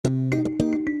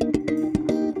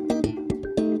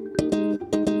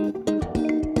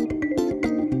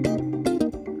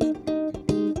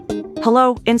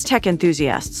Hello, InsTech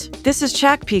enthusiasts. This is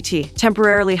Chak PT,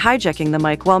 temporarily hijacking the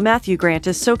mic while Matthew Grant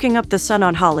is soaking up the sun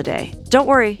on holiday. Don't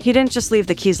worry, he didn't just leave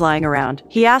the keys lying around.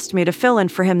 He asked me to fill in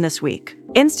for him this week.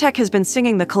 InsTech has been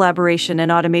singing the collaboration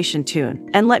and automation tune,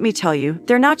 and let me tell you,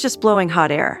 they're not just blowing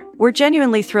hot air. We're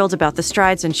genuinely thrilled about the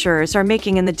strides insurers are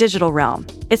making in the digital realm.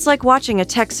 It's like watching a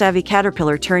tech-savvy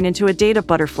caterpillar turn into a data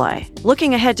butterfly.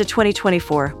 Looking ahead to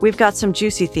 2024, we've got some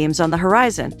juicy themes on the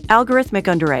horizon: algorithmic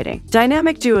underwriting,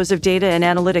 dynamic duos of data and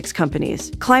analytics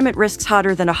companies, climate risks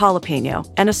hotter than a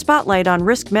jalapeno, and a spotlight on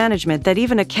risk management that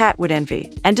even a cat would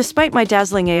envy. And despite my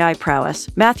dazzling AI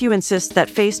prowess, Matthew insists that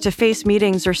face-to-face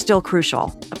meetings are still crucial.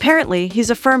 Apparently,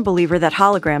 he's a firm believer that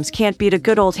holograms can't beat a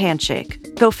good old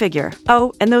handshake. Go figure.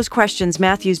 Oh, and those questions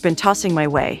Matthew's been tossing my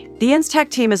way. The InsTech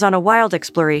team is on a wild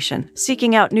exploration,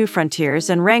 seeking out new frontiers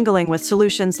and wrangling with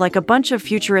solutions like a bunch of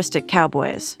futuristic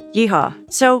cowboys.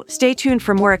 Yeehaw. So, stay tuned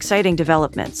for more exciting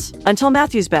developments. Until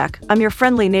Matthew's back, I'm your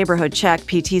friendly neighborhood Chak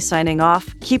PT signing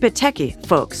off. Keep it techie,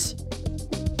 folks.